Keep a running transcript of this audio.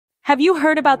Have you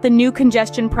heard about the new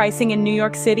congestion pricing in New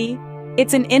York City?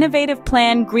 It's an innovative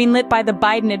plan greenlit by the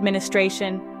Biden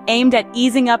administration, aimed at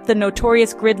easing up the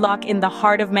notorious gridlock in the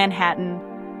heart of Manhattan.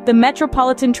 The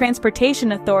Metropolitan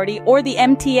Transportation Authority, or the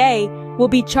MTA, will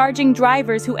be charging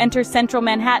drivers who enter central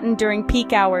Manhattan during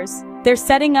peak hours. They're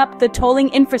setting up the tolling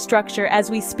infrastructure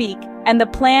as we speak, and the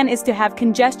plan is to have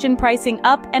congestion pricing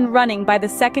up and running by the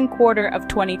second quarter of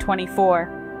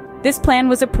 2024. This plan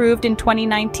was approved in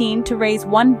 2019 to raise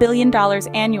 $1 billion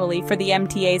annually for the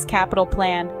MTA's capital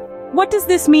plan. What does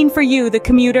this mean for you, the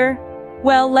commuter?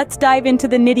 Well, let's dive into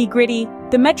the nitty-gritty.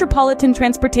 The Metropolitan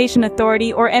Transportation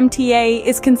Authority, or MTA,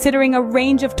 is considering a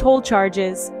range of toll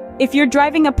charges. If you're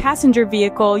driving a passenger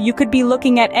vehicle, you could be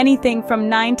looking at anything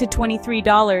from $9 to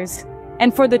 $23.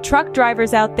 And for the truck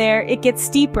drivers out there, it gets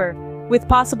steeper, with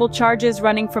possible charges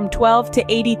running from $12 to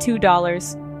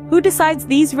 $82. Who decides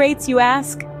these rates, you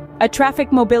ask? A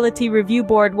Traffic Mobility Review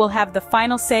Board will have the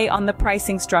final say on the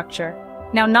pricing structure.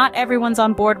 Now, not everyone's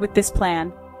on board with this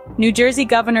plan. New Jersey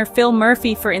Governor Phil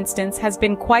Murphy, for instance, has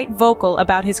been quite vocal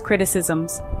about his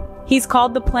criticisms. He's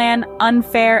called the plan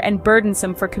unfair and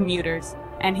burdensome for commuters,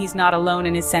 and he's not alone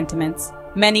in his sentiments.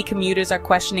 Many commuters are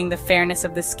questioning the fairness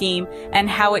of the scheme and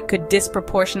how it could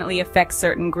disproportionately affect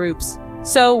certain groups.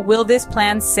 So, will this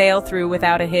plan sail through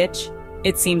without a hitch?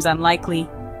 It seems unlikely.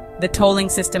 The tolling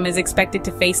system is expected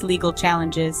to face legal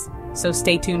challenges, so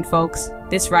stay tuned, folks.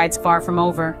 This ride's far from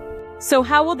over. So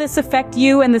how will this affect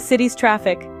you and the city's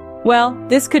traffic? Well,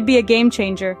 this could be a game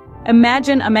changer.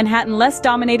 Imagine a Manhattan less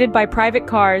dominated by private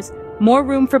cars, more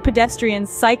room for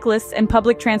pedestrians, cyclists, and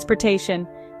public transportation.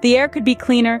 The air could be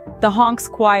cleaner, the honks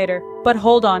quieter. But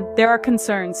hold on, there are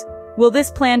concerns. Will this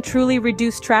plan truly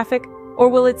reduce traffic? Or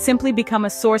will it simply become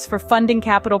a source for funding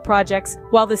capital projects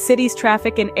while the city's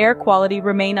traffic and air quality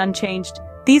remain unchanged?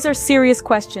 These are serious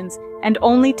questions, and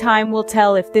only time will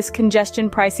tell if this congestion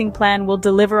pricing plan will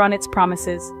deliver on its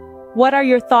promises. What are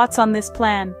your thoughts on this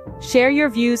plan? Share your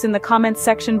views in the comments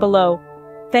section below.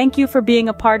 Thank you for being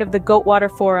a part of the Goatwater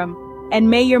Forum, and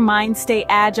may your mind stay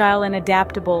agile and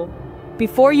adaptable.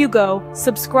 Before you go,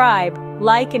 subscribe,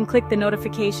 like, and click the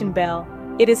notification bell.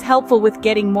 It is helpful with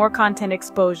getting more content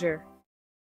exposure.